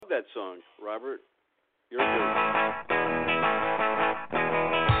that song, Robert. Your turn.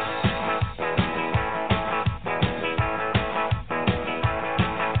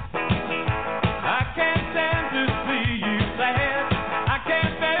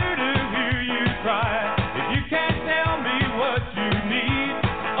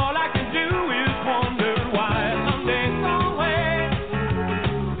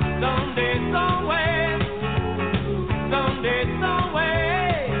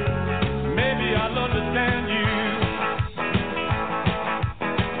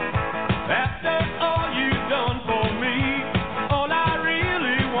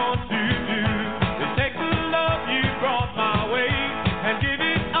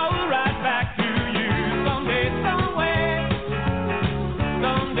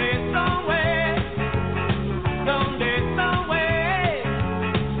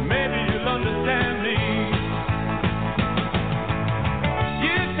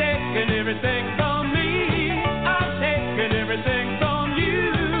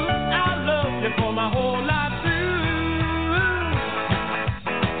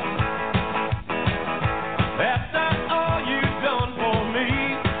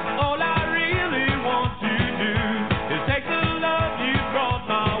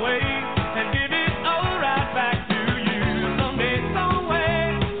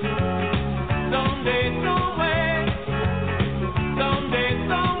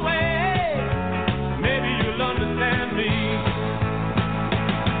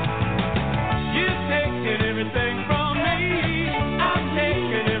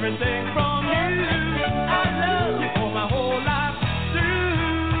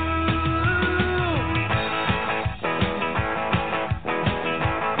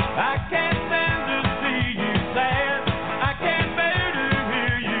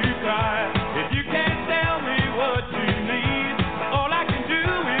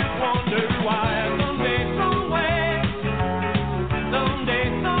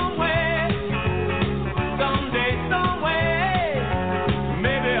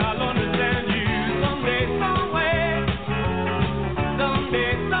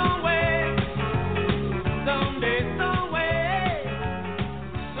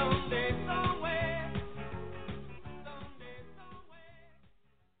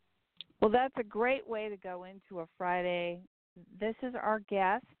 Well, that's a great way to go into a Friday. This is our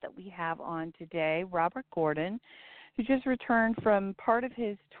guest that we have on today, Robert Gordon, who just returned from part of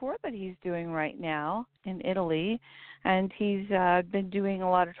his tour that he's doing right now in Italy, and he's been doing a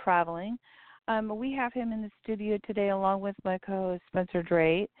lot of traveling. We have him in the studio today along with my co-host Spencer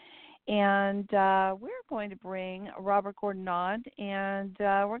Drake, and we're going to bring Robert Gordon on, and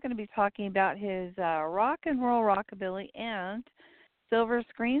we're going to be talking about his rock and roll, rockabilly, and silver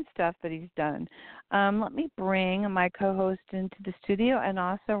screen stuff that he's done. Let me bring my co-host into the studio and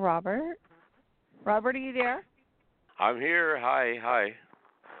also Robert. Robert, are you there? I'm here. Hi.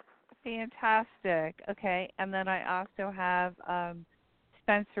 Fantastic. Okay, and then I also have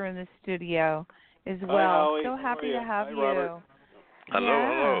Spencer in the studio as well. Hi, so happy to have you. Robert.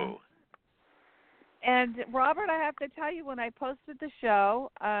 Hello. And Robert, I have to tell you, when I posted the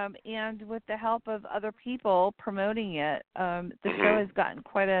show, and with the help of other people promoting it, the show has gotten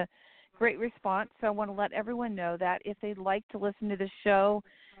quite a great response. So I want to let everyone know that if they'd like to listen to the show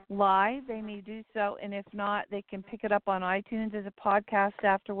live, they may do so. And if not, they can pick it up on iTunes as a podcast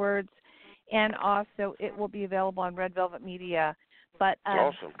afterwards. And also, it will be available on Red Velvet Media. But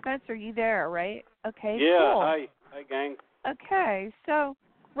awesome. Spencer, you there, right? Okay, yeah, cool. Hi, gang. Okay, so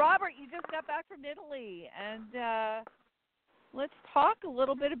Robert, you just got back from Italy, and let's talk a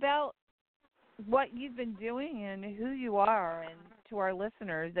little bit about what you've been doing and who you are, and to our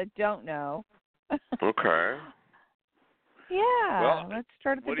listeners that don't know. Okay. Yeah, well, let's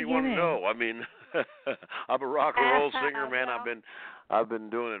start at the beginning. What do you want to know? I mean, I'm a rock and roll singer, man. I've been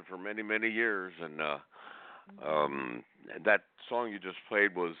doing it for many, many years, and that song you just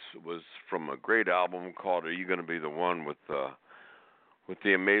played was from a great album called "Are You Gonna Be the One" with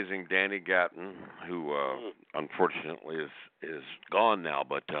the amazing Danny Gatton, who unfortunately is gone now,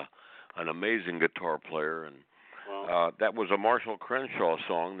 but an amazing guitar player, and that was a Marshall Crenshaw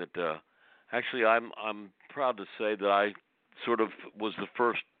song that actually I'm proud to say that I sort of was the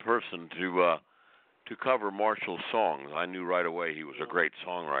first person to cover Marshall's songs. I knew right away he was a great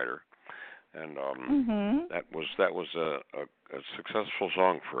songwriter, and that was a successful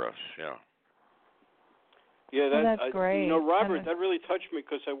song for us. Yeah. Yeah, that's great. You know, Robert, that really touched me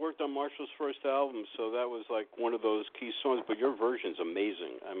because I worked on Marshall's first album, so that was like one of those key songs. But your version's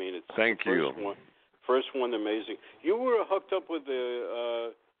amazing. I mean, it's Thank you. First one, amazing. You were hooked up with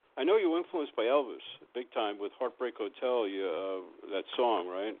the I know you were influenced by Elvis big time with Heartbreak Hotel. That song,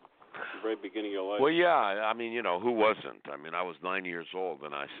 right? The very beginning of your life. Well, yeah. I mean, who wasn't? I mean, I was 9 years old,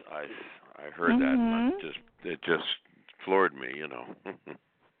 and I heard that, and it just floored me,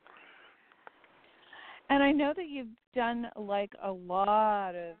 And I know that you've done like a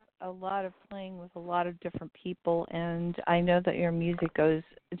lot of playing with a lot of different people, and I know that your music goes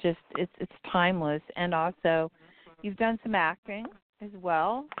it's timeless. And also, you've done some acting as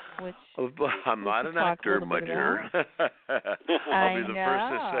well, which I'm not an actor, my dear. I'll be the first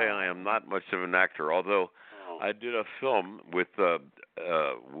to say I am not much of an actor, although I did a film with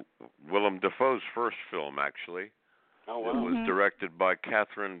Willem Dafoe's first film, actually. Oh, wow. It was directed by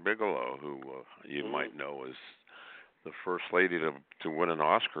Catherine Bigelow, who you might know is the first lady to win an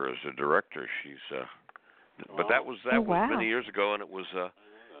Oscar as a director. She's but that was many years ago, and it was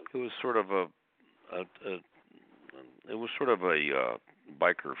sort of a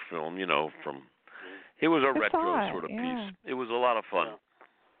biker film, it was a retro sort of piece. It was a lot of fun. Yeah.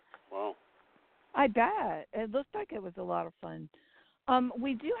 Wow. I bet. It looked like it was a lot of fun.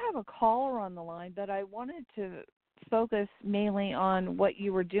 We do have a caller on the line, but I wanted to focus mainly on what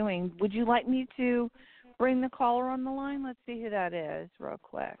you were doing. Would you like me to bring the caller on the line? Let's see who that is real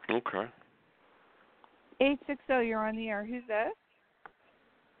quick. Okay. 860, you're on the air. Who's this?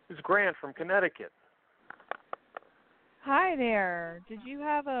 It's Grant from Connecticut. Hi there. Did you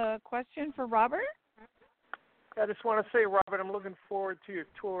have a question for Robert? I just want to say, Robert, I'm looking forward to your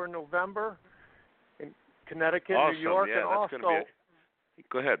tour in November in Connecticut, awesome. New York, yeah, and that's also... Gonna be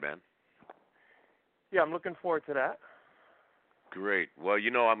Go ahead, man. Yeah, I'm looking forward to that. Great. Well,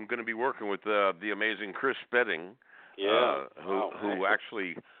 I'm going to be working with the amazing Chris Spedding, who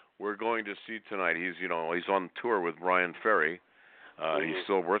actually we're going to see tonight. He's he's on tour with Brian Ferry. He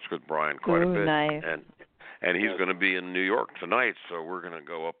still works with Brian quite a bit, nice. and he's going to be in New York tonight. So we're going to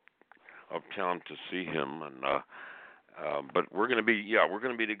go uptown to see him, and but we're going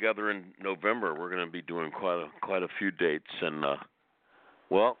to be together in November. We're going to be doing quite a few dates, and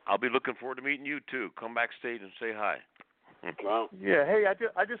well, I'll be looking forward to meeting you too. Come backstage and say hi. Wow. Yeah, hey,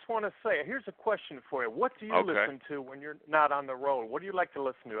 I just want to say, here's a question for you. What do you listen to when you're not on the road? What do you like to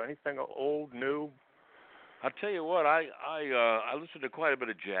listen to? Anything old, new? I'll tell you what, I listen to quite a bit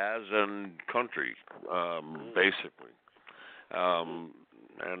of jazz and country, basically,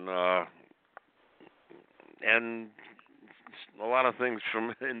 and a lot of things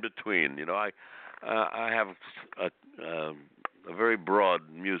from in between. I have a very broad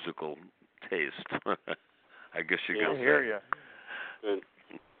musical taste. I guess you can say. I hear you. Good.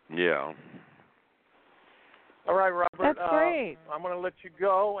 Yeah. All right, Robert. That's great. I'm going to let you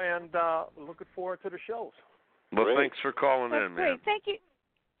go, and looking forward to the shows. Well, Great. thanks for calling That's in, great. man. Thank you.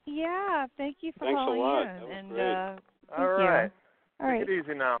 Yeah, thank you for Thanks calling a lot. in. That was And great. All right. All right. Take it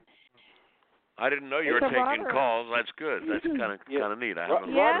easy now. I didn't know you were So taking Robert. calls. That's good. That's kind of neat. I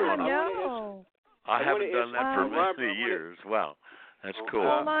haven't Yeah, done that for many years. Wow, that's cool.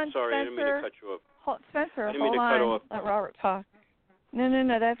 Hold on, Sorry, I didn't mean to Spencer. cut you off. Spencer, I didn't mean hold to cut on. off. Let Robert talk.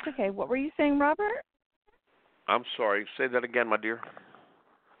 No, that's okay. What were you saying, Robert? I'm sorry. Say that again, my dear.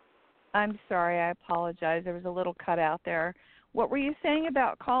 I'm sorry. I apologize. There was a little cut out there. What were you saying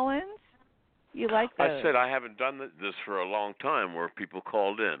about call-ins? You like those? I said I haven't done this for a long time where people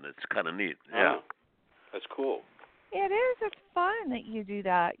called in. It's kind of neat. Yeah. That's cool. It is. It's fun that you do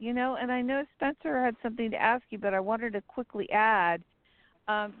that, and I know Spencer had something to ask you, but I wanted to quickly add,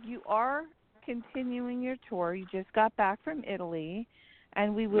 you are continuing your tour. You just got back from Italy,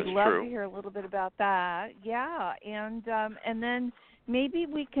 and we would love to hear a little bit about that. Yeah, and then maybe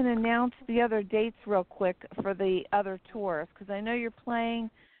we can announce the other dates real quick for the other tours, because I know you're playing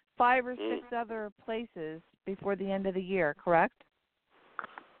 5 or 6 other places before the end of the year, correct?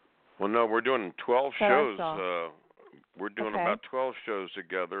 Well, no, we're doing 12 shows. We're doing Okay. about 12 shows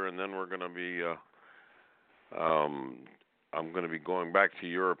together, and then we're going to be. I'm going to be going back to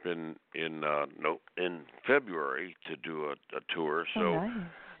Europe in February to do a tour. So,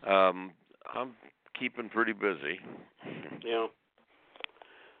 nice. I'm keeping pretty busy. Yeah.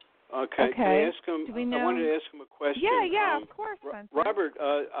 Okay. Can I ask him? Do we know? I wanted to ask him a question. Yeah, of course, Spencer. Robert,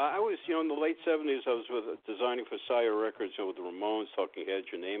 I was, in the late 70s, I was designing for Sire Records, with the Ramones, Talking Heads,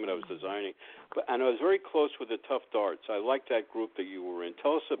 you name it, I was designing. And I was very close with the Tuff Darts. I liked that group that you were in.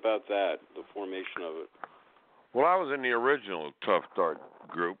 Tell us about that, the formation of it. Well, I was in the original Tuff Dart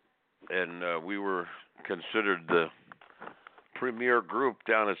group, and we were considered the premier group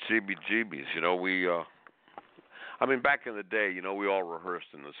down at CBGB's. Back in the day, we all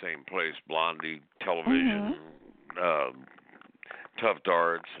rehearsed in the same place, Blondie, Television, Tuff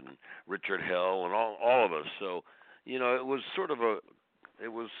Darts, and Richard Hell, and all of us. So, it was sort of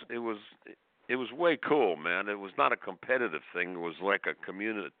way cool, man. It was not a competitive thing. It was like a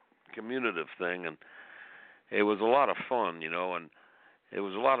communicative thing, and it was a lot of fun, and it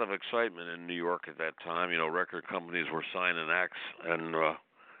was a lot of excitement in New York at that time. Record companies were signing acts,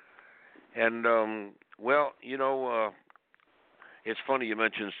 well, it's funny you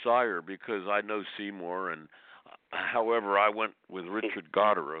mentioned Sire because I know Seymour, and however, I went with Richard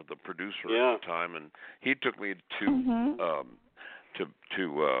Godard, the producer at the time, and he took me to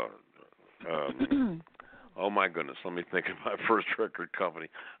oh my goodness, let me think of my first record company,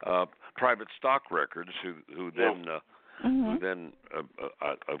 Private Stock Records, who then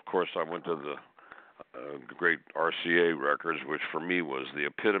of course I went to the great RCA Records, which for me was the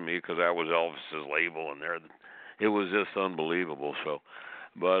epitome because that was Elvis's label, and it was just unbelievable. So,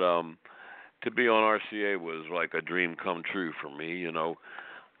 but to be on RCA was like a dream come true for me.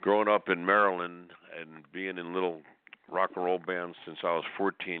 Growing up in Maryland and being in little rock and roll bands since I was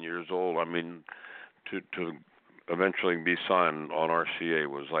 14 years old. I mean, to eventually be signed on RCA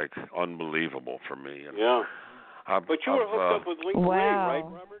was like unbelievable for me. And but you were hooked up with Link Ray, right,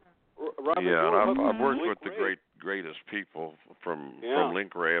 Robert? I've worked with the greatest people from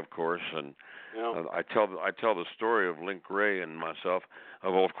Link Ray, of course, and I tell the story of Link Ray and myself.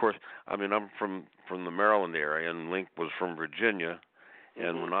 Well, of course, I mean I'm from the Maryland area, and Link was from Virginia,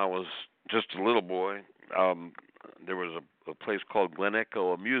 and when I was just a little boy, there was a place called Glen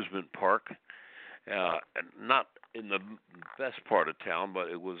Echo Amusement Park, not in the best part of town, but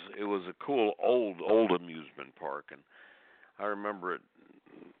it was a cool old amusement park, and I remember it.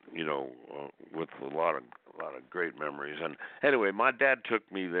 With a lot of great memories. And anyway, my dad took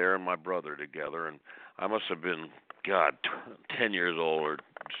me there and my brother together, and I must have been 10 years old or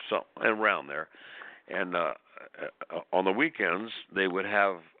so, around there. And on the weekends, they would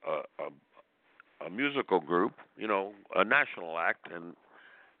have a musical group, a national act, and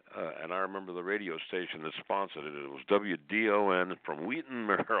I remember the radio station that sponsored it. It was WDON from Wheaton,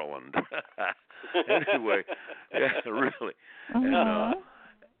 Maryland. Anyway, really.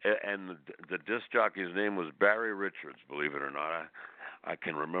 And the disc jockey's name was Barry Richards, believe it or not. I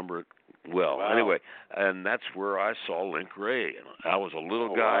can remember it well. Wow. Anyway, and that's where I saw Link Ray. And I was a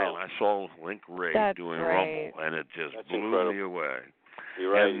little guy, and I saw Link Ray doing Rumble, and it just blew me away.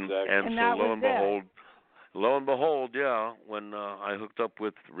 You're right, exactly. And so lo and behold, when I hooked up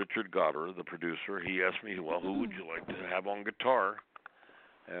with Richard Godard, the producer, he asked me, well, who would you like to have on guitar?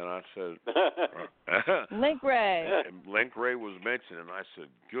 And I said, Link Ray. Link Ray was mentioned, and I said,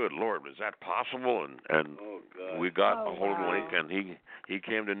 good Lord, is that possible? And we got a hold of Link, and he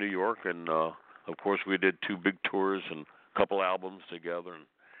came to New York, and of course we did 2 big tours and a couple albums together, and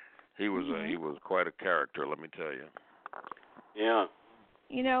he was quite a character, let me tell you. Yeah.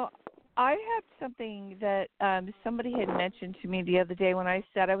 I had something that somebody had mentioned to me the other day when I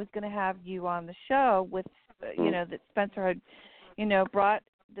said I was going to have you on the show with, that Spencer had, brought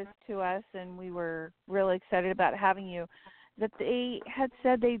this to us, and we were really excited about having you, that they had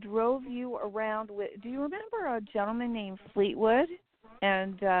said they drove you around with, do you remember a gentleman named Fleetwood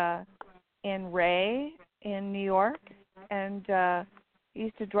and Ray in New York? And he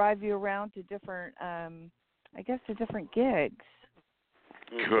used to drive you around to different, to different gigs.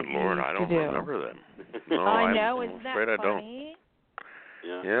 Good Lord, I don't remember them. No, I know, isn't that funny? funny?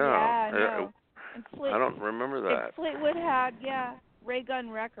 Yeah. No. I don't remember that. Fleetwood had, Ray Gun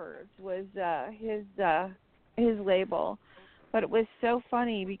Records was his label. But it was so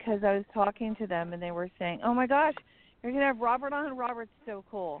funny because I was talking to them and they were saying, oh my gosh, you're going to have Robert on? Robert's so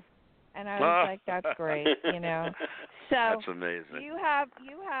cool. And I was like, that's great, So that's amazing. You have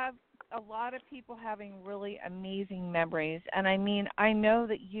a lot of people having really amazing memories. And I mean, I know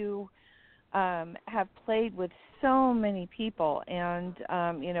that you have played with so many people and,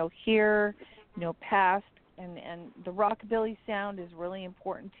 here, past, and the rockabilly sound is really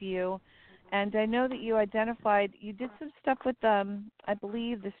important to you. And I know that you did some stuff with, I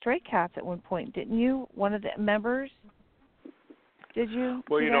believe, the Stray Cats at one point, didn't you? One of the members? Did you?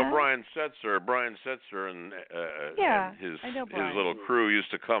 Well, Brian Setzer and his little crew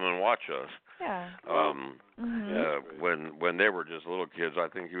used to come and watch us. Yeah. When they were just little kids, I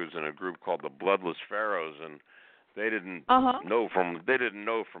think he was in a group called the Bloodless Pharaohs, and they didn't know from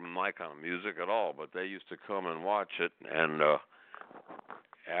my kind of music at all, but they used to come and watch it. And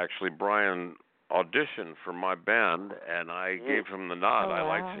actually, Brian auditioned for my band, and I gave him the nod. I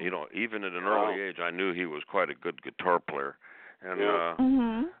liked, even at an early age, I knew he was quite a good guitar player. And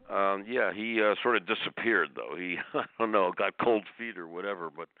he sort of disappeared, though. He, I don't know, got cold feet or whatever.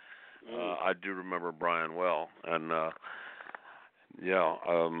 But I do remember Brian well, and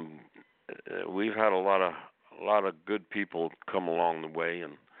we've had a lot lot of good people come along the way,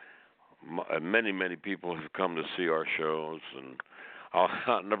 and many people have come to see our shows, and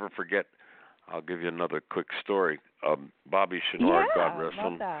I'll never forget. I'll give you another quick story. Bobby Chenard, God rest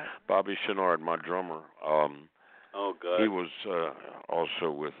him. Bobby Chenard, my drummer. Oh God. He was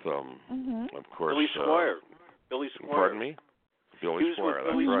also with, of course, Billy Squire. Billy Squire. Pardon me. Billy Squire.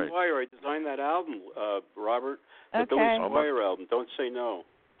 That's right. Squire. I designed that album, Robert. The Okay. Billy Squire album. Don't say no.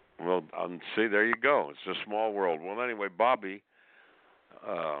 Well, see, there you go. It's a small world. Well, anyway, Bobby,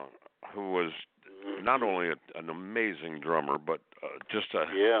 who was not only an amazing drummer, but just a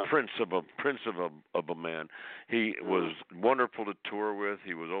prince of a man. He was wonderful to tour with.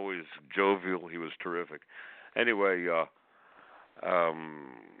 He was always jovial. He was terrific. Anyway,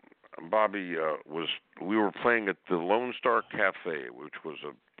 Bobby we were playing at the Lone Star Cafe, which was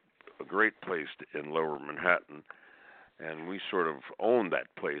a great place in Lower Manhattan, and we sort of owned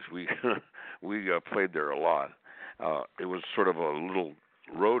that place. We played there a lot. It was sort of a little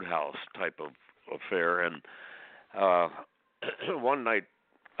roadhouse type of affair, and one night,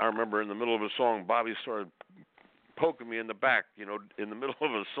 I remember in the middle of a song, Bobby started poking me in the back, in the middle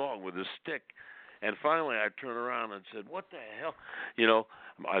of a song with his stick. And finally, I turned around and said, "What the hell?"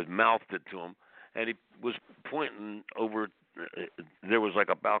 I mouthed it to him, and he was pointing over. There was like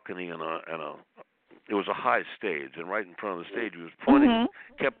a balcony and it was a high stage, and right in front of the stage, he was pointing,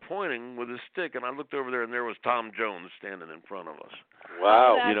 kept poining with his stick, and I looked over there, and there was Tom Jones standing in front of us.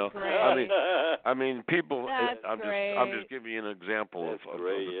 Wow, that's great. I mean, people. That's I'm just giving you an example of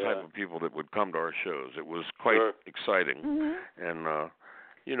the type of people that would come to our shows. It was quite exciting, and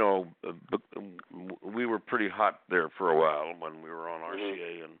we were pretty hot there for a while when we were on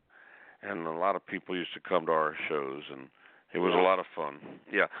RCA, and a lot of people used to come to our shows, and it was a lot of fun.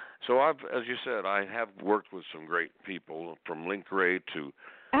 Yeah. So as you said, I have worked with some great people, from Link Ray to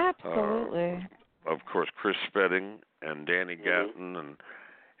absolutely, of course, Chris Spedding and Danny Gatton,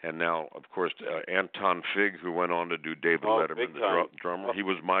 and now, of course, Anton Fig, who went on to do David Letterman, the drummer. He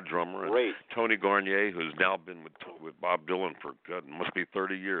was my drummer. And Tony Garnier, who's now been with Bob Dylan for, God, it must be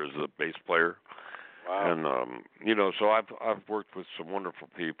 30 years, the bass player. Wow. And, so I've worked with some wonderful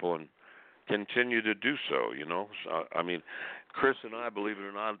people and continue to do so, So, I mean, Chris and I, believe it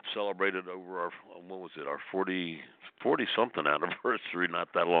or not, celebrated over our 40-something anniversary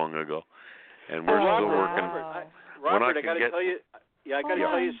not that long ago. And we're still working. Robert, I got to tell you, I got to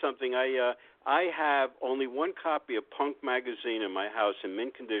tell you something. I have only one copy of Punk magazine in my house in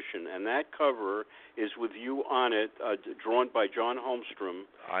mint condition, and that cover is with you on it, drawn by John Holmstrom.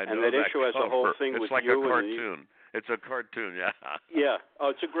 I know and that issue has a whole thing it's with like you. It's like a cartoon. It's a cartoon, yeah. Yeah. Oh,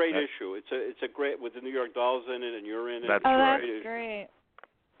 it's a great issue. It's a great, with the New York Dolls in it, and you're in it. That's right. That's great.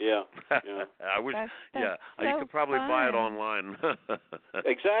 Yeah. I wish. That's so you could probably fun. buy it online.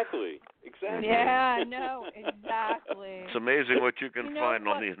 Exactly. Yeah, I know, exactly. It's amazing what you can find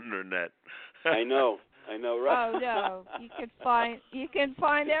on the internet. I know, right? Oh no, you can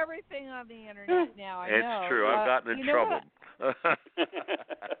find everything on the internet now. I know. It's true. I've gotten in trouble.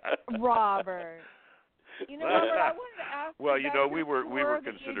 Robert. Robert, I wanted to ask. Well, we were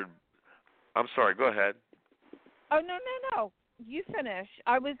considered. I'm sorry. Go ahead. Oh no. You finish.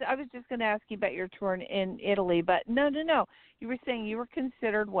 I was just going to ask you about your tour in Italy, but no. You were saying you were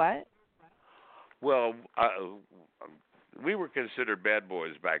considered what? Well, we were considered bad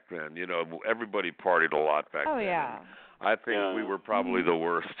boys back then. Everybody partied a lot back then. Oh yeah. I think we were probably the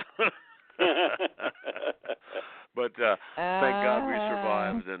worst. But thank God we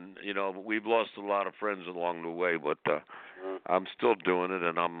survived, and we've lost a lot of friends along the way. But I'm still doing it,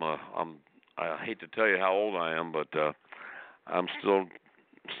 and I hate to tell you how old I am, but I'm still.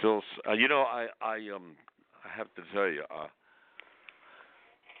 I have to tell you,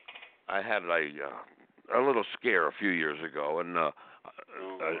 I had a little scare a few years ago, and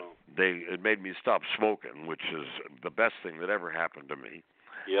it made me stop smoking, which is the best thing that ever happened to me.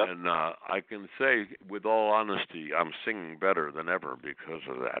 Yep. And I can say, with all honesty, I'm singing better than ever because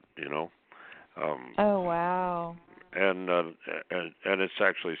of that. Oh wow. And it's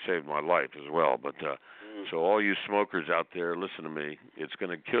actually saved my life as well. But so all you smokers out there, listen to me. It's going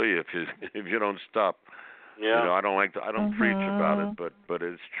to kill you if you don't stop. Yeah. I don't preach about it, but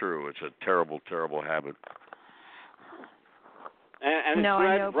it's true. It's a terrible, terrible habit. And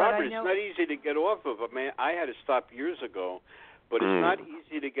Robert, it's not easy to get off of. I mean, I had to stop years ago. But it's not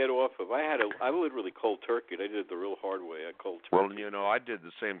easy to get off of. I literally cold turkeyed. I did it the real hard way. I cold turkeyed. Well, I did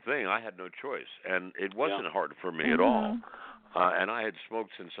the same thing. I had no choice, and it wasn't hard for me at all. And I had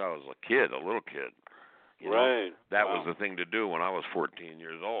smoked since I was a little kid. Right. That was the thing to do when I was 14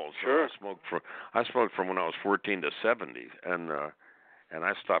 years old. So sure. I smoked from when I was 14 to 70, and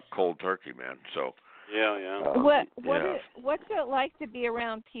I stopped cold turkey, man. So What's it like to be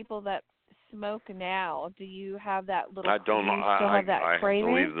around people that smoke now? Do you have that little? I don't know. I have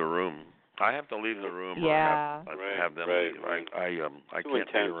to leave the room. I have to leave the room. Yeah. I have them leave. I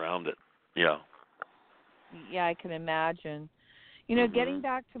can't be around it. Yeah. Yeah, I can imagine. You know, getting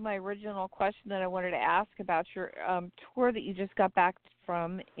back to my original question that I wanted to ask about your tour that you just got back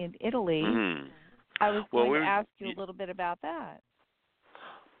from in Italy, I was going to ask you a little bit about that.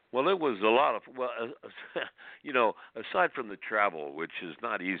 Well, it was a lot of, you know, aside from the travel, which is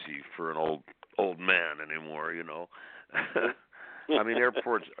not easy for an old man anymore, you know. I mean,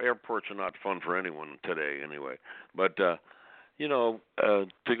 airports are not fun for anyone today anyway. But, you know, to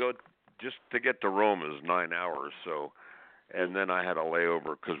get to Rome is 9 hours, so, and then I had a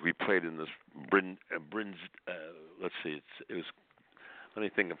layover because we played in this let's see, it was, let me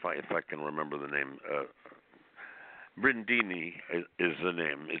think if I can remember the name. Brindini is the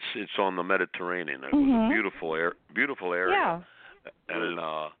name. It's on the Mediterranean. It was a beautiful area. Yeah. And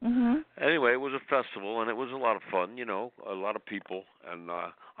anyway, it was a festival, and it was a lot of fun. You know, a lot of people, and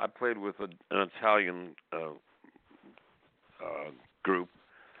I played with an Italian group,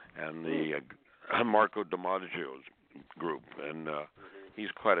 and the Marco DiMaggio's group, and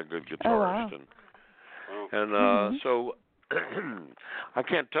he's quite a good guitarist. And so I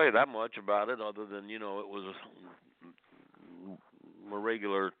can't tell you that much about it, other than, you know, it was a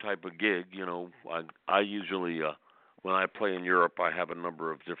regular type of gig. You know, I usually when I play in Europe, I have a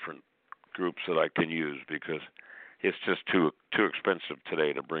number of different groups that I can use because it's just too expensive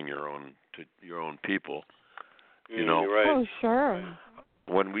today to bring your own people. You know. Right. Oh, sure.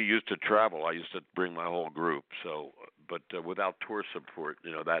 When we used to travel, I used to bring my whole group. So, but without tour support,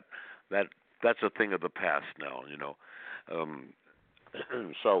 you know, that's a thing of the past now. You know.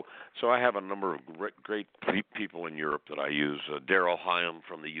 So I have a number of great people in Europe that I use. Daryl Hyam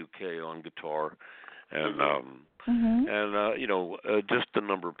from the UK on guitar, and you know, just a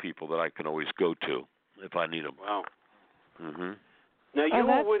number of people that I can always go to if I need them. Wow. Now you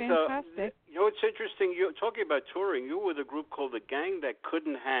were with fantastic. you know, it's interesting. You're talking about touring. You were with a group called the Gang That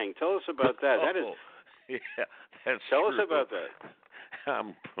Couldn't Hang. Tell us about that. That is. Yeah, that's Tell true. us about that.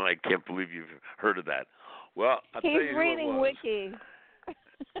 I can't believe you've heard of that. Well, I'll tell you reading who it was. Wiki.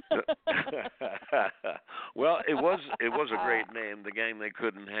 Well, it was a great name, the Gang They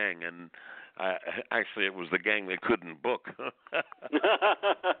Couldn't Hang, and actually it was the Gang They Couldn't Book.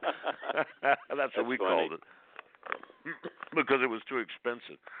 That's what we called it, because it was too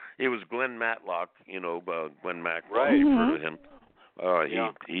expensive. It was Glenn Matlock, you know, Glenn Mack. Right. You've heard of him.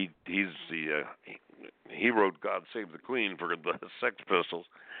 He wrote "God Save the Queen" for the Sex Pistols.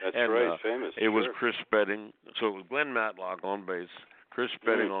 That's and, right, famous. It was Chris Spedding, so it was Glenn Matlock on bass, Chris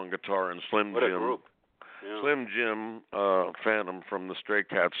Spedding on guitar, and Slim what a Jim. group. Yeah. Slim Jim Phantom from the Stray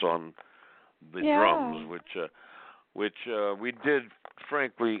Cats on the drums, which we did,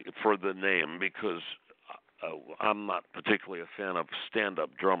 frankly, for the name, because I'm not particularly a fan of stand-up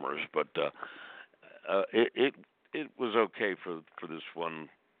drummers, but it was okay for this one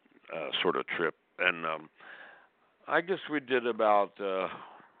sort of trip. And I guess we did about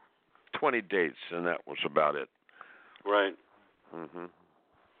 20 dates, and that was about it. Right.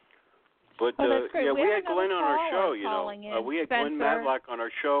 But that's great. yeah, we had another Glenn on our show. You know, we had Spencer. Glenn Matlock on our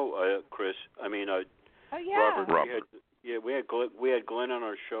show, Chris. I mean, Robert. We had Glenn on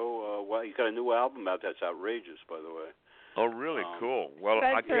our show. Well, he's got a new album out that's outrageous, by the way. Oh, really? Cool. Well,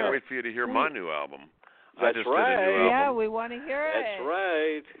 Spencer. I can't wait for you to hear my new album. That's I just right. did a new album. Yeah, we want to hear it. That's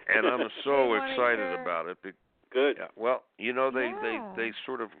right. And I'm so excited about it. Good. Yeah, well, you know, they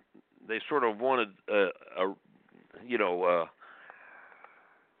sort of wanted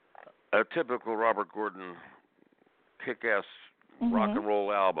a typical Robert Gordon kick-ass rock and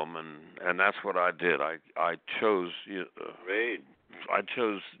roll album, and that's what I did. I chose Great.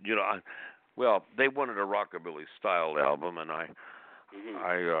 Well, they wanted a rockabilly style album, and I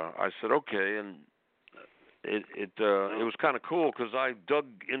said okay, and it was kind of cool because I dug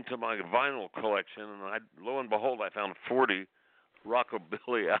into my vinyl collection, and lo and behold, I found 40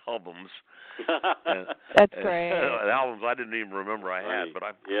 rockabilly albums. That's great. Albums I didn't even remember I had, but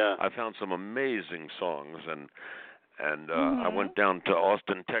I found some amazing songs, and I went down to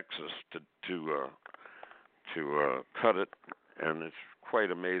Austin, Texas to cut it, and it's quite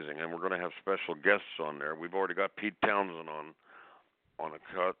amazing. And we're going to have special guests on there. We've already got Pete Townsend on a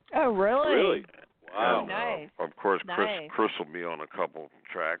cut. Oh, really? Really? Wow. And, nice. Of course, Nice. Chris will be on a couple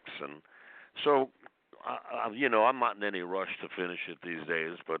tracks, and so I'm not in any rush to finish it these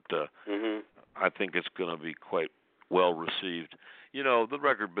days, but I think it's going to be quite well received. You know, the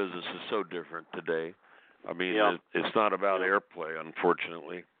record business is so different today. I mean, it's not about airplay,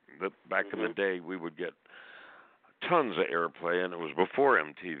 unfortunately. back in the day, we would get tons of airplay, and it was before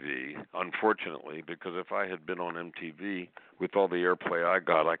MTV, unfortunately, because if I had been on MTV with all the airplay I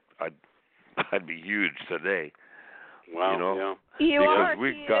got, I'd be huge today. Wow, you know? Yeah.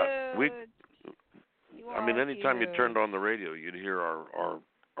 I mean, anytime you turned on the radio, you'd hear our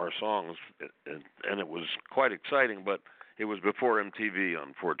songs, and it was quite exciting, but it was before MTV,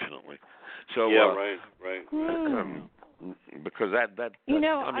 unfortunately. So right. Because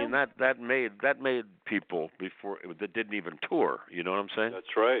that made people before that didn't even tour. You know what I'm saying?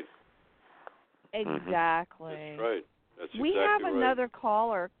 That's right. Exactly. That's right. That's we exactly have right. another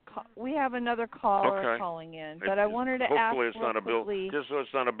caller. We have another caller calling in, but I wanted to ask. Hopefully, it's not a bill. Just so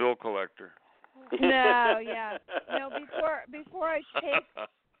it's not a bill collector. No, yeah, no. Before I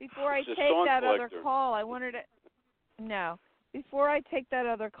take that other call, I wanted to. No, before I take that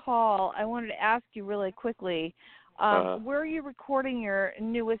other call, I wanted to ask you really quickly. Where are you recording your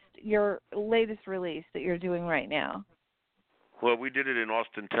latest release that you're doing right now? Well, we did it in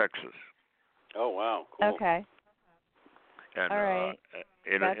Austin, Texas. Oh wow, cool. Okay. And, all right.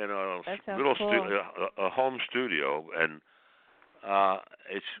 In a little a home studio, and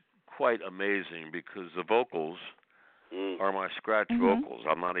it's quite amazing because the vocals are my scratch vocals.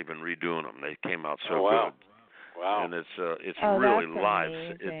 I'm not even redoing them. They came out so good. Wow. And it's really live.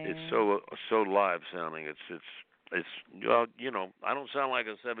 It's so live sounding. It's I don't sound like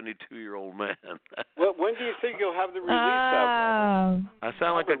a 72-year-old man. Well, when do you think you'll have the release out? I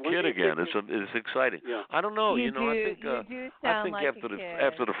sound like a kid again. It's exciting. Yeah. I don't know. I think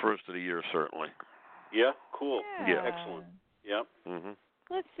after the first of the year, certainly. Yeah. Cool. Yeah. Excellent. Yep. Mhm.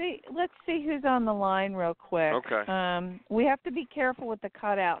 Let's see who's on the line real quick. Okay. We have to be careful with the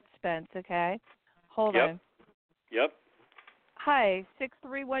cutout, Spence. Okay. Hold on. Yep. Hi,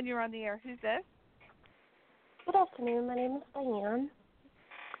 631. You're on the air. Who's this? Good afternoon. My name is Diane.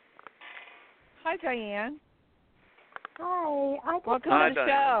 Hi, Diane. Hi. Welcome to the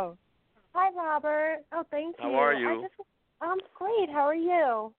show. Hi, Robert. Oh, thank you. How are you? I'm great. How are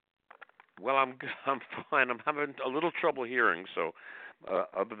you? Well, I'm fine. I'm having a little trouble hearing, so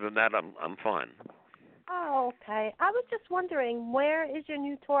other than that, I'm fine. Oh, okay. I was just wondering, where is your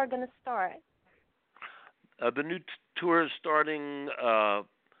new tour going to start? The new tour is starting.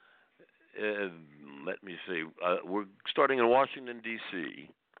 Let me see. We're starting in Washington, D.C.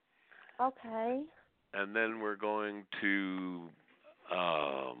 Okay. And then we're going to,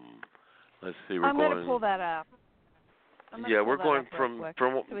 let's see, I'm going to pull that up. We're going from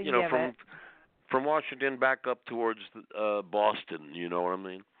Washington back up towards Boston. You know what I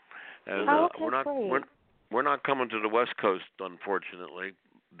mean? And we're not coming to the West Coast, unfortunately,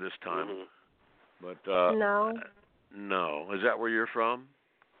 this time. Mm-hmm. But no. Is that where you're from?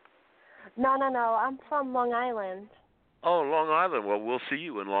 No. I'm from Long Island. Oh, Long Island. Well, we'll see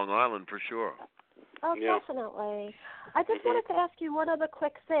you in Long Island for sure. Oh, yeah. Definitely. I just wanted to ask you one other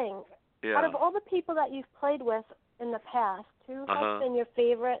quick thing. Yeah. Out of all the people that you've played with in the past, who has been your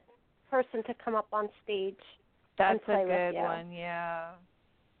favorite person to come up on stage and play with you? That's a good one, yeah.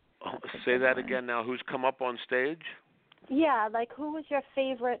 Say that again now. Who's come up on stage? Yeah, like who was your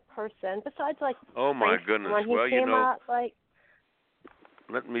favorite person besides like? Oh my goodness! When he came out, like.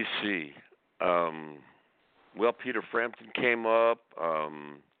 Let me see. Well, Peter Frampton came up.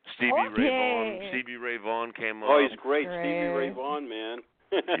 Stevie Ray Vaughan came up. Oh, he's great. Stevie Ray Vaughan, man.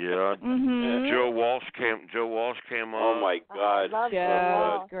 Yeah. Mm-hmm. Joe Walsh came up. Oh my God. I love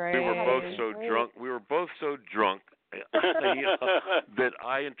Joe Walsh. Great. We were both so drunk. That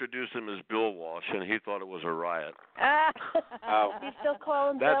I introduced him as Bill Walsh, and he thought it was a riot. You still call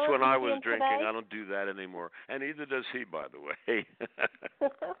him Bill? That's when I was drinking. Today? I don't do that anymore, and neither does he, by the way.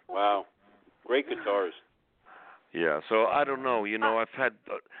 Wow, great guitarist. Yeah, so I don't know. I've had,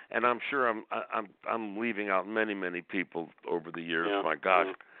 and I'm sure I'm leaving out many people over the years. Yeah. My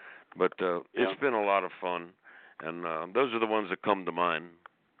God, but it's been a lot of fun, and those are the ones that come to mind.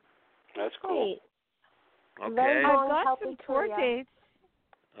 That's cool. Great. Okay. I've got some tour dates.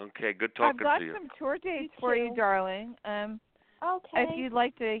 Okay, good talking to you. I've got some tour dates for you, darling. Okay. If you'd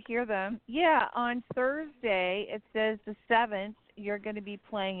like to hear them. Yeah, on Thursday, it says the 7th, you're going to be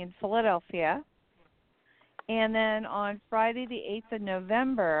playing in Philadelphia. And then on Friday, the 8th of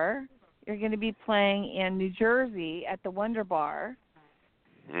November, you're going to be playing in New Jersey at the Wonder Bar.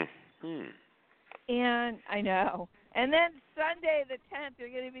 Mm-hmm. And I know. And then Sunday, the 10th, you're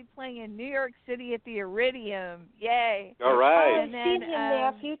going to be playing in New York City at the Iridium. Yay. All right. I've seen him there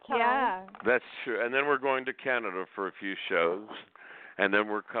a few times. Yeah. That's true. And then we're going to Canada for a few shows. And then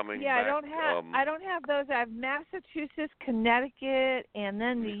we're coming back. I don't have those. I have Massachusetts, Connecticut, and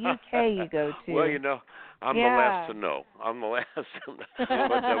then the UK you go to. Well, I'm the last to know. I'm the last to know.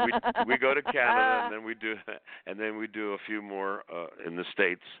 But we go to Canada, and then we do a few more in the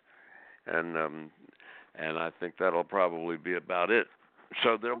States, and I think that'll probably be about it.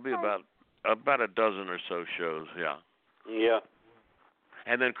 So there'll be about a dozen or so shows. Yeah. Yeah.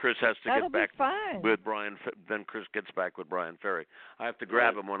 And then Chris has to get back with Brian. Then Chris gets back with Brian Ferry. I have to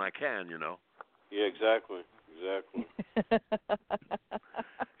grab him when I can, you know. Yeah, exactly.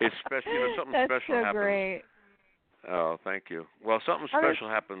 It's special. You know, something That's special so happens. Great. Oh, thank you. Well, something special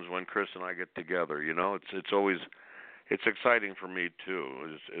happens when Chris and I get together. You know, it's always exciting for me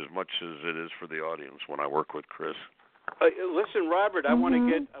too, as much as it is for the audience when I work with Chris. Listen, Robert, I want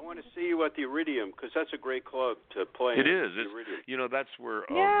to see you at the Iridium because that's a great club to play. It is. You know, that's where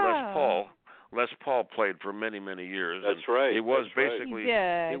Les Paul played for many, many years. That's right. It was basically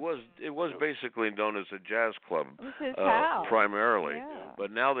it was basically known as a jazz club primarily,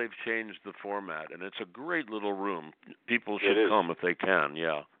 but now they've changed the format, and it's a great little room. People should come if they can.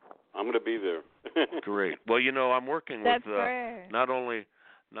 Yeah, I'm going to be there. Great. Well, you know, I'm working with not only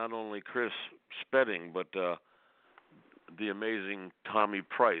Chris Spedding, but the amazing Tommy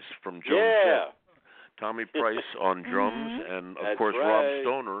Price from Joan Jett. Tommy Price on drums, and of course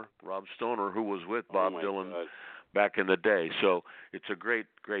Rob Stoner, who was with Bob Dylan back in the day. So it's a great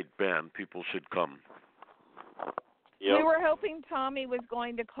band. People should come. Yep. We were hoping Tommy was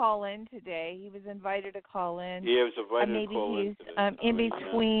going to call in today. He was invited to call in. Yeah, he was invited to call in today. In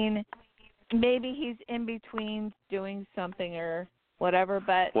between. Maybe he's in between doing something or whatever.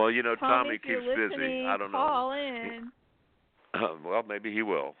 But well, you know, Tommy keeps busy. I don't know. Call in. Well, maybe he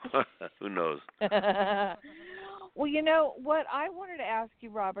will. Who knows? Well, you know, what I wanted to ask you,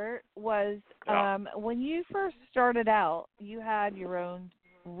 Robert, was when you first started out, you had your own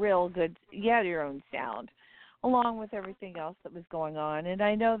your own sound, along with everything else that was going on. And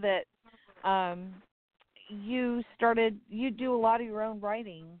I know that you do a lot of your own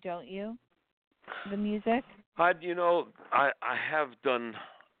writing, don't you? The music? I have done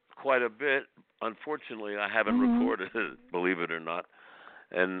quite a bit. Unfortunately, I haven't recorded it, believe it or not.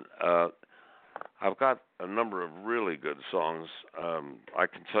 And I've got a number of really good songs. I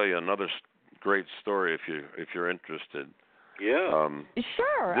can tell you another great story if you're interested. Yeah.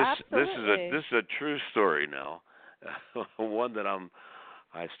 Sure, absolutely. This is a true story now. One that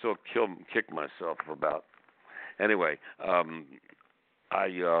I still kick myself about. Anyway,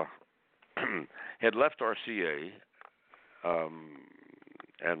 I had left RCA.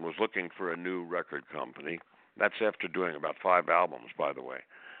 And was looking for a new record company. That's after doing about 5 albums, by the way,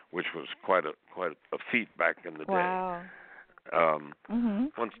 which was quite a feat back in the day. Wow.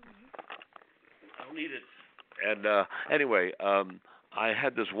 Once I'll need it. And anyway, I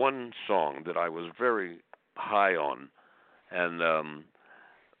had this one song that I was very high on, and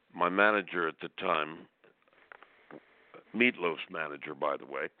my manager at the time, Meatloaf's manager, by the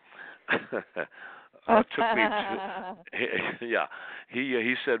way. Took me to,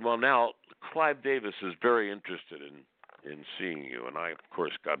 he said, well, now Clive Davis is very interested in seeing you, and I of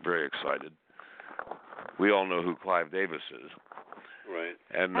course got very excited. We all know who Clive Davis is, right?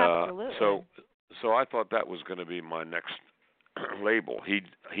 And so I thought that was going to be my next label. He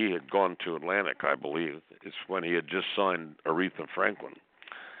had gone to Atlantic, I believe. It's when he had just signed Aretha Franklin,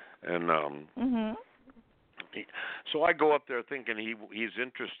 and so I go up there thinking he's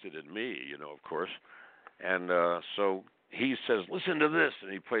interested in me, you know, of course. And so he says, listen to this,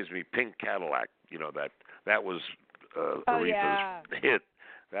 and he plays me Pink Cadillac. You know, that was Aretha's hit.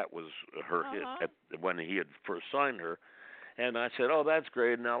 That was her hit when he had first signed her. And I said, oh, that's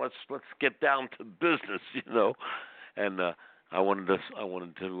great. Now let's get down to business, you know. And I wanted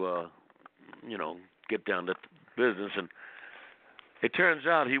to you know, get down to business. And it turns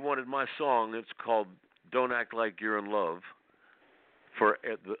out he wanted my song. It's called Don't Act Like You're in Love for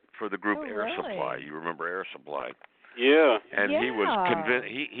the group Air Supply. You remember Air Supply? Yeah. And he was convinced.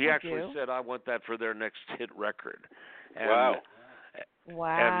 He actually said, I want that for their next hit record. And,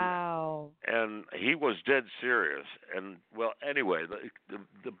 wow. And he was dead serious. And, well, anyway,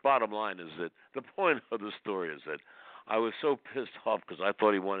 the bottom line is that the point of the story is that I was so pissed off because I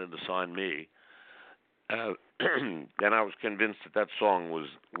thought he wanted to sign me. And I was convinced that song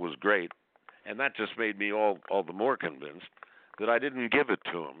was great. And that just made me all the more convinced that I didn't give it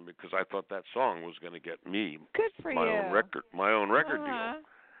to him because I thought that song was going to get me my own record deal.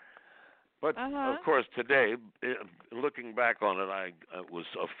 But of course, today, looking back on it, I was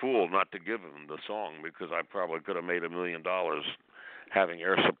a fool not to give him the song because I probably could have made $1 million having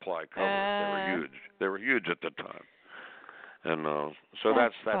Air Supply covered. They were huge at the time. And so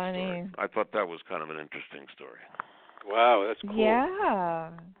that's that story. I thought that was kind of an interesting story. Wow, that's cool.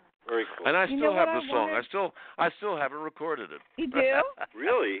 Yeah. Very Wonderful. And I still have the song. Wanted... I still haven't recorded it. You do?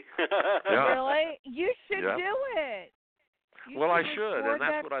 Really? Yeah. Really? You should do it. Well, I should, and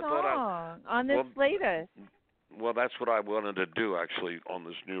that's what I thought. On this latest. Well, that's what I wanted to do actually on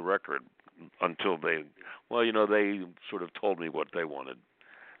this new record. Until they sort of told me what they wanted.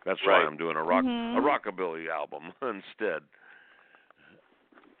 That's why I'm doing a rockabilly album instead.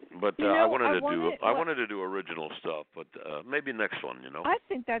 But I wanted to do original stuff, but maybe next one, I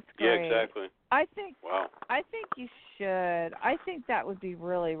think that's great. Yeah, exactly. I think you should. I think that would be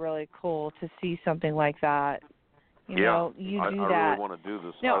really, really cool to see something like that. You do I that. I really want to do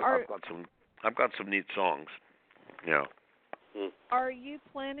this. Now, I've got some neat songs. Yeah. Are you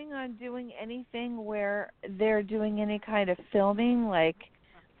planning on doing anything where they're doing any kind of filming, like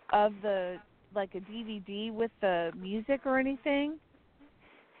a DVD with the music or anything?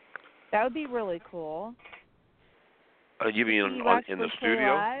 That would be really cool. You mean in the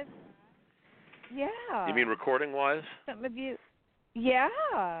studio? Live? Yeah. You mean recording wise? Some of you. Yeah,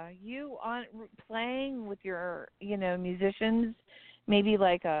 you playing with your musicians. Maybe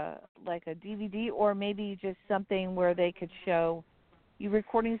like a DVD, or maybe just something where they could show you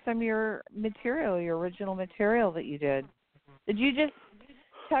recording some of your material, your original material that you did. Did you just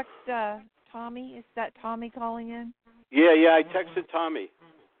text Tommy? Is that Tommy calling in? Yeah, I texted Tommy.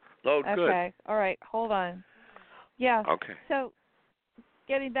 Oh, good. Okay, all right, hold on. Yeah. Okay. So,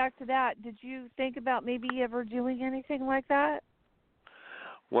 getting back to that, did you think about maybe ever doing anything like that?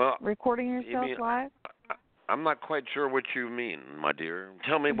 Well, recording yourself live? I'm not quite sure what you mean, my dear.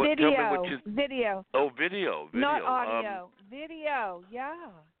 Tell me what you... Video. Oh, video. Not audio. Video, yeah.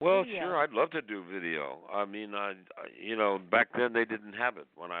 Well, video. Sure, I'd love to do video. I mean, back then they didn't have it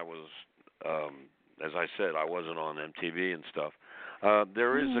when I was, as I said, I wasn't on MTV and stuff.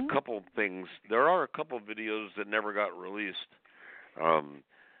 There is a couple things. There are a couple videos that never got released,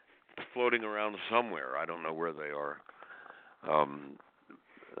 floating around somewhere. I don't know where they are.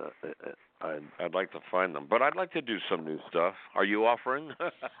 I'd like to find them, but I'd like to do some new stuff. Are you offering?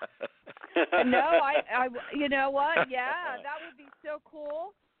 No, I you know what? Yeah, that would be so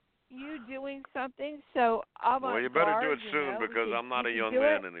cool. You doing something so avant-garde. Well, you better do it soon because I'm not a young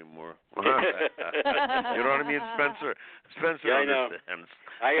man anymore. You know what I mean, Spencer? Spencer understands.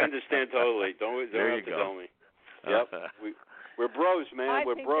 I understand totally. Don't there have to go. tell me. Yep. We're bros, man.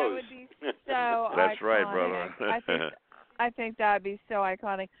 We're bros. That would be so That's iconic. right, brother. I think that would be so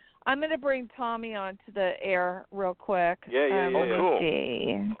iconic. I'm going to bring Tommy onto the air real quick. Yeah. Cool.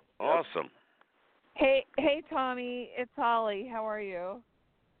 See. Awesome. Hey, Tommy, it's Holly. How are you?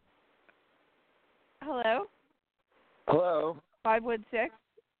 Hello? Hello. 516.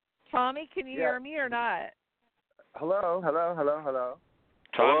 Tommy, can you hear me or not? Hello.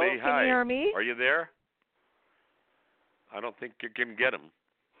 Tommy, hi. Can you hear me? Are you there? I don't think you can get him.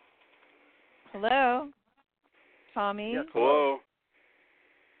 Hello? Tommy? Yes, hello?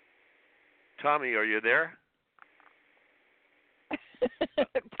 Tommy, are you there?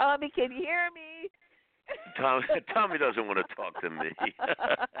 Tommy, can you hear me? Tommy doesn't want to talk to me.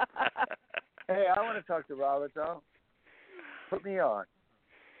 Hey, I want to talk to Robert, though. Put me on.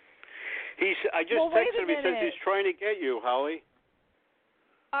 I just texted him. He says he's trying to get you, Holly.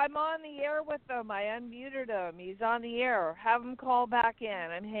 I'm on the air with him. I unmuted him. He's on the air. Have him call back in.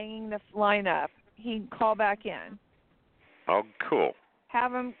 I'm hanging the line up. He can call back in. Oh, cool.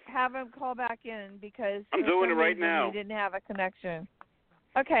 Have him call back in because I'm doing it right now. He didn't have a connection.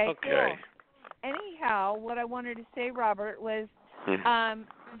 Okay. Cool. Anyhow, what I wanted to say, Robert, was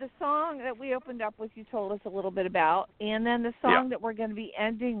the song that we opened up with, you told us a little bit about, and then the song that we're going to be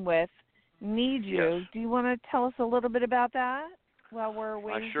ending with, Need You. Yes. Do you want to tell us a little bit about that while we're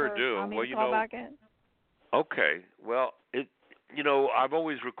waiting for Tommy to call back in? Okay. Well, I've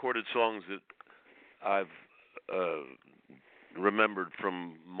always recorded songs that I've remembered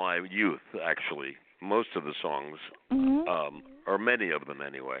from my youth, actually. Most of the songs, or many of them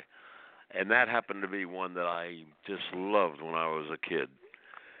anyway. And that happened to be one that I just loved when I was a kid.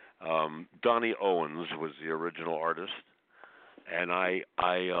 Donnie Owens was the original artist. And I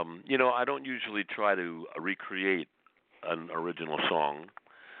don't usually try to recreate an original song.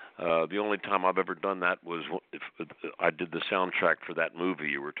 The only time I've ever done that was if I did the soundtrack for that movie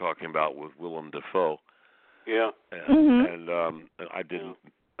you were talking about with Willem Dafoe. Yeah. And I did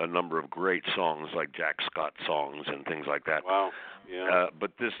a number of great songs like Jack Scott songs and things like that. Wow. Yeah.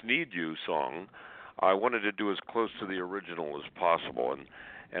 But this Need You song, I wanted to do as close to the original as possible.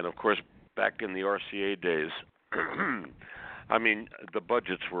 And of course, back in the RCA days, I mean, the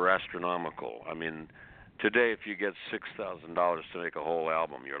budgets were astronomical. I mean, today if you get $6,000 to make a whole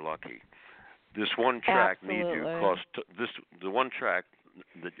album, you're lucky. This one track, Need You, cost the one track,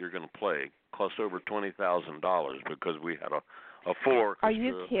 that you're going to play cost over $20,000 because we had a full orchestra. Are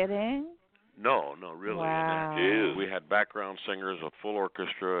you kidding? No, really. Wow. We had background singers, a full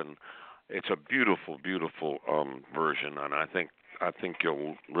orchestra, and it's a beautiful, beautiful version. And I think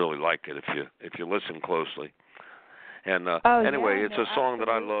you'll really like it if you listen closely. And anyway, it's a song that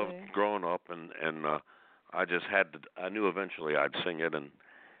I loved growing up, and I just I knew eventually I'd sing it,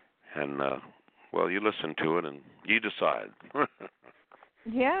 and well, you listen to it and you decide.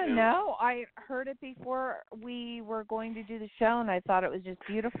 Yeah, no, I heard it before we were going to do the show, and I thought it was just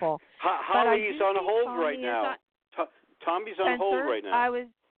beautiful. Holly's on hold right now. Tommy's on hold right now.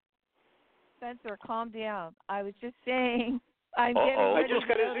 Spencer, calm down. I was just saying. I'm getting I just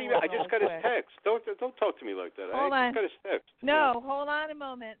got his email. I just got his text. Don't talk to me like that. Hold on. Just got his text. No, hold on a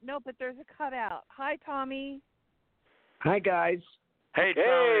moment. No, but there's a cutout. Hi, Tommy. Hi, guys. Hey,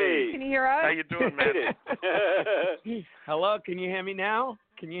 Tommy. Can you hear us? How you doing, man? Hello, can you hear me now?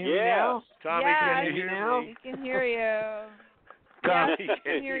 Can you hear me now? Tommy, can you hear me now? We can hear you. Tommy, yes,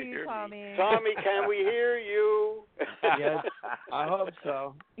 we can hear you, Tommy. Tommy, can we hear you? Yes, I hope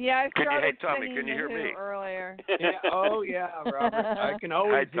so. Yeah, I started hey, Tommy, singing can you hear me earlier. Yeah, Robert. I can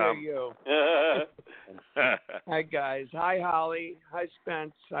always hear you. Hi, guys. Hi, Holly. Hi,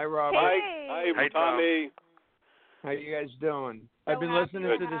 Spence. Hi, Robert. Hi, Tommy. How you guys doing? So I've been listening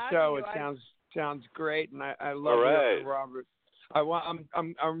to the show. It sounds great, and I love it, Robert.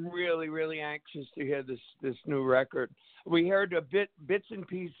 I'm really anxious to hear this new record. We heard bits and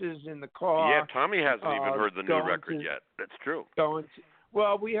pieces in the car. Yeah, Tommy hasn't even heard the new record yet. That's true.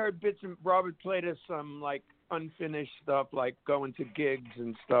 Well, we heard bits, and Robert played us some like unfinished stuff, like going to gigs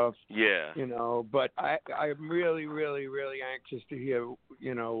and stuff. Yeah. You know, but I'm really anxious to hear,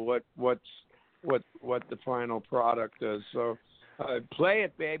 you know, what the final product is. So play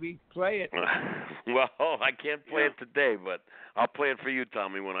it, baby. Play it. Well, I can't play it today, but I'll play it for you,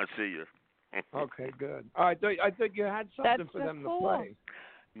 Tommy, when I see you. Okay, good. I thought you had something for them to play.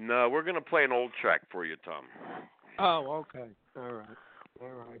 No, we're going to play an old track for you, Tom. Oh, okay. All right.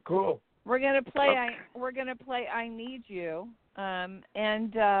 Cool. We're going to play I Need You. And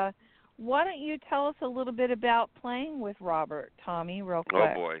why don't you tell us a little bit about playing with Robert, Tommy, real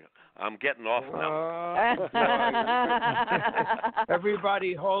quick? Oh boy. I'm getting off now.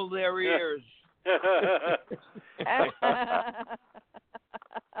 Everybody hold their ears.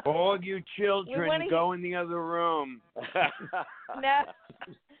 All you children, go in the other room. No,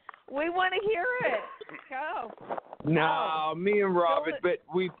 we want to hear it. Go. No, me and Robert, but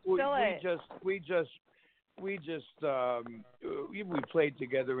we played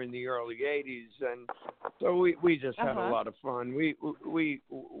together in the early '80s, and so we just had a lot of fun. We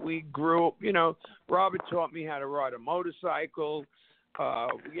grew up. You know, Robert taught me how to ride a motorcycle.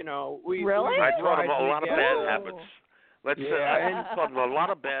 You know, I taught him a lot of bad habits. I taught him a lot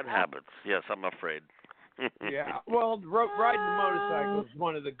of bad habits. Yes, I'm afraid. Yeah, well, riding a motorcycle is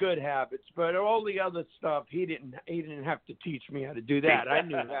one of the good habits, but all the other stuff he didn't have to teach me how to do that. I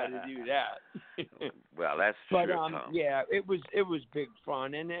knew how to do that. Well, that's true. But Tom. Yeah, it was big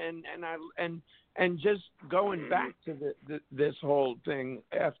fun, and just going back to this whole thing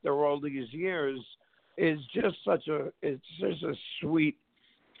after all these years is just a sweet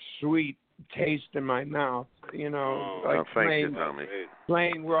taste in my mouth, you know,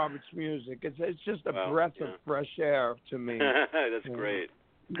 playing Robert's music. It's just a breath of fresh air to me. That's great.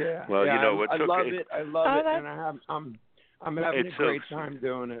 Yeah. Well, you know, I love it, and I'm having a great time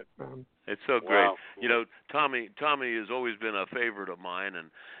doing it. It's so great. Wow. You know, Tommy has always been a favorite of mine,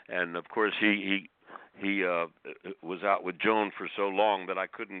 and of course he was out with Joan for so long that I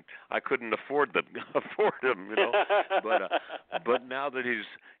couldn't afford him, you know. But now that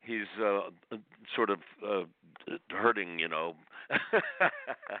he's sort of hurting, you know,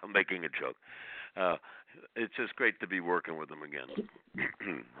 I'm making a joke. It's just great to be working with him again.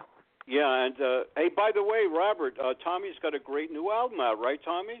 Yeah, and hey, by the way, Robert, Tommy's got a great new album out, right,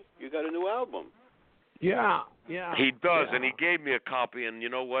 Tommy? You got a new album. Yeah. He does, and he gave me a copy, and you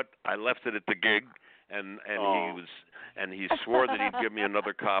know what? I left it at the gig. And he swore that he'd give me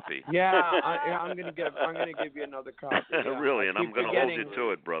another copy. Yeah, I'm gonna give you another copy. Yeah. Really, and I'm gonna hold you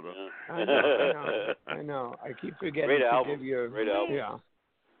to it, brother. I know. I keep forgetting Great to album. give you. Great album. Yeah,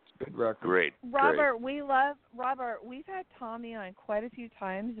 good record. Great. Robert, we've had Tommy on quite a few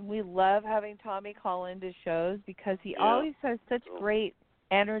times, and we love having Tommy call into shows because he always has such great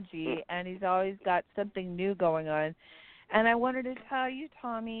energy, and he's always got something new going on. And I wanted to tell you,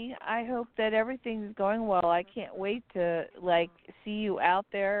 Tommy, I hope that everything's going well. I can't wait to, see you out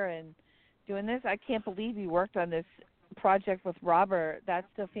there and doing this. I can't believe you worked on this project with Robert. That's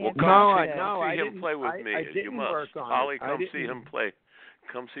so fantastic. No, I didn't. See him play with me. I didn't you must. work on Holly, it. come see him play.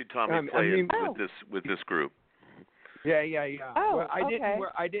 Come see Tommy play with this group. Yeah. Oh,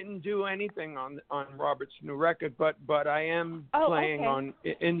 well, I didn't do anything on Robert's new record, but I am playing on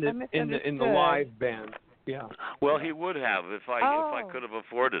in the live band. Yeah. Well, he would have if I could have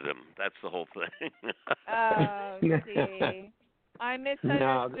afforded him. That's the whole thing. See, I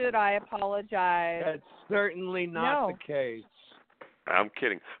misunderstood. I apologize. That's certainly not the case. I'm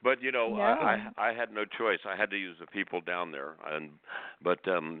kidding, but I had no choice. I had to use the people down there, but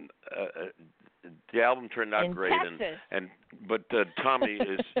the album turned out great, but Tommy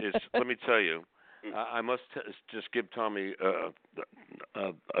is let me tell you, I must just give Tommy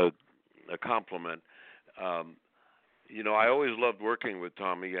a compliment. I always loved working with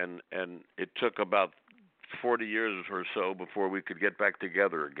Tommy, and it took about 40 years or so before we could get back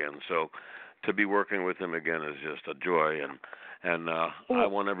together again. So to be working with him again is just a joy, and I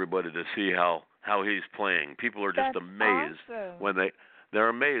want everybody to see how he's playing. People are just amazed when they're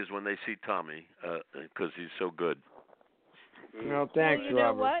amazed when they see Tommy because he's so good. Well, thanks, you know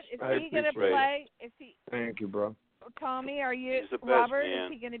Robert. What? Is he going to play? Thank you, bro. Tommy, are you He's the best, Robert? man.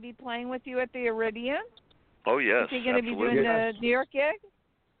 Is he going to be playing with you at the Iridium? Oh yes, Is he going to be doing the New York gig?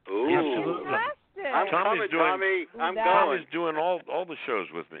 Ooh. Fantastic. I'm coming, Tommy. I'm going. Tommy's doing all the shows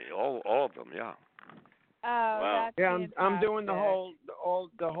with me, all of them. Yeah. Oh, wow. that's fantastic. I'm doing the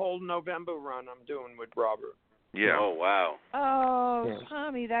fantastic. whole November run. I'm doing with Robert. Yeah. Oh wow. Oh, yeah.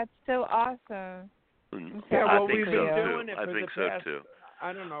 Tommy, that's so awesome. Yeah, well, I think we've so been too. doing it I for think the so past, too.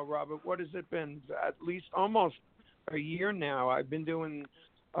 I don't know, Robert. What has it been? At least almost a year now. I've been doing.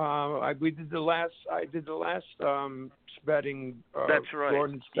 I did the last Spedding. That's right.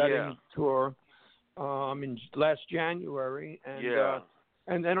 Gordon Spedding tour. In last January,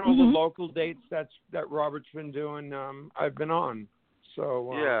 and then all the local dates that Robert's been doing. I've been on. So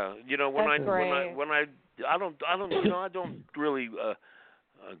when I don't really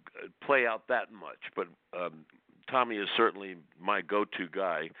play out that much, but Tommy is certainly my go-to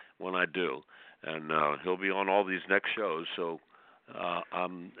guy when I do, and he'll be on all these next shows. So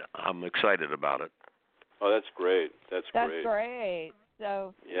I'm excited about it. Oh, that's great. That's great.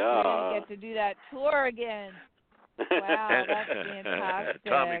 So you're going to get to do that tour again. Wow, that's fantastic.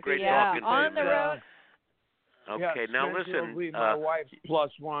 Tommy, great talking to you. On the road. Okay, now listen. He'll be my wife's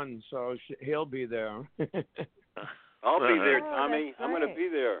 +1, so he'll be there. I'll be there, Tommy. I'm going to be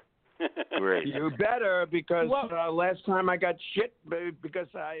there. Great. You better, because last time I got shit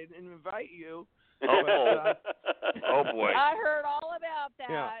because I didn't invite you. Oh boy. I heard all about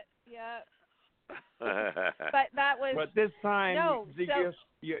that. Yeah. But that was. But this time,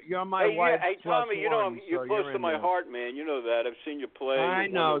 you're my wife. Hey, Tommy, +1, you're close to my heart, man. You know that. I've seen you play. I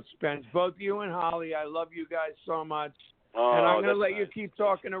know, Spence. Both you and Holly, I love you guys so much. Oh, and I'm going to let nice. you keep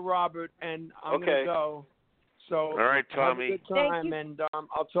talking to Robert, and I'm going to go. So, all right, Tommy. Have a good time, and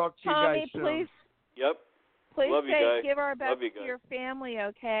I'll talk to you guys soon. Tommy, please. Yep. Please love you guys. Give our best love you to guys. your family,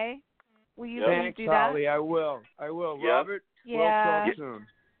 okay? Will you Thanks, do that? Holly. I will. Yep. Robert, we'll talk soon.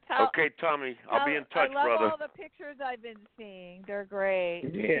 Okay, Tommy, I'll be in touch, I love brother. all the pictures I've been seeing. They're great.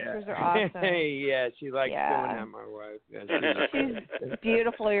 The Yeah. pictures are awesome. Yeah, she likes doing that, my wife. Yeah, she's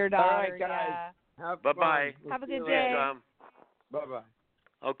beautiful, your daughter. All right, guys. Yeah. Bye-bye. Have a good day. Bye-bye.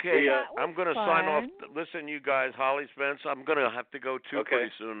 Okay, I'm going to sign off. fun. Listen, you guys, Holly, Spence, I'm going to have to go too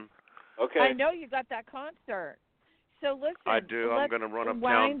pretty soon. Okay. I know you got that concert. So listen. I do. I'm going to run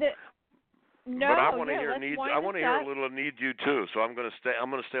uptown. No, but I want to hear I want to hear a little Need You too. So I'm going to stay. I'm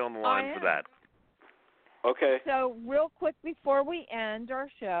going to stay on the line for that. Okay. So real quick before we end our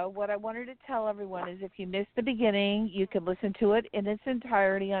show, what I wanted to tell everyone is if you missed the beginning, you can listen to it in its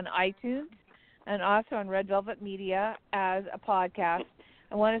entirety on iTunes and also on Red Velvet Media as a podcast.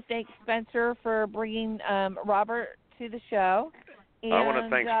 I want to thank Spencer for bringing Robert to the show. And, I want to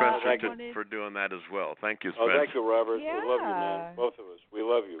thank Spencer for doing that as well. Thank you, Spencer. Oh, thank you, Robert. Yeah. We love you, man. Both of us. We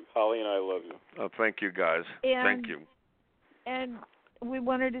love you. Holly and I love you. Oh, thank you, guys. Thank you. And we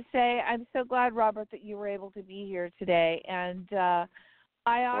wanted to say I'm so glad, Robert, that you were able to be here today. And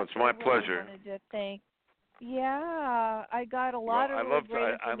I also it's my pleasure. wanted to thank. Yeah, I got a lot of really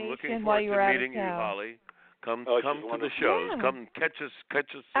great I'm information looking while forward you were to out meeting of town. you, Holly. Come to the shows. Yeah. Come catch us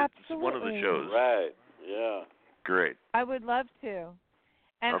at one of the shows. Right. Yeah. Great. I would love to.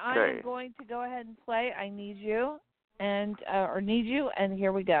 And Okay. I'm going to go ahead and play I Need You and Need You, and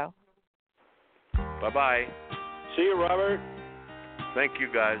here we go. Bye-bye. See you, Robert. Thank you,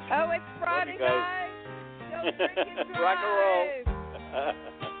 guys. Oh, it's Friday, guys. Don't drink and drive. Rock and roll.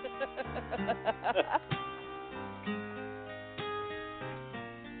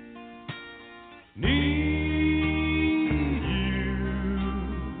 Need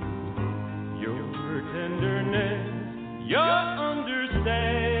you, your tenderness, your understanding.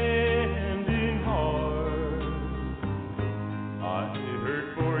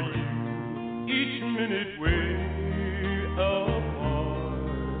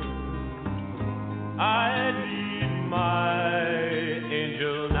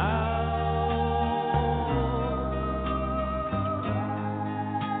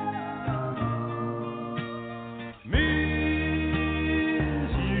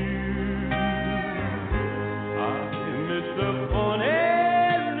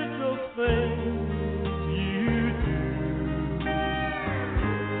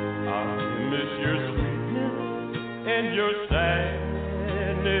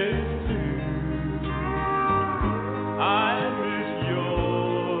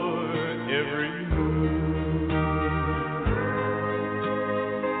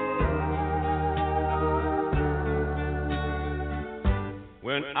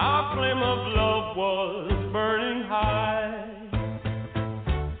 love was burning high.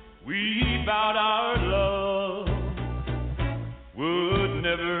 We vowed our love would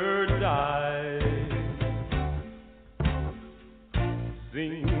never die.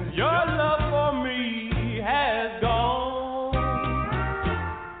 Since your love for me has gone,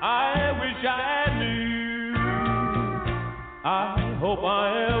 I wish I knew. I hope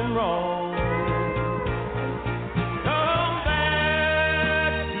I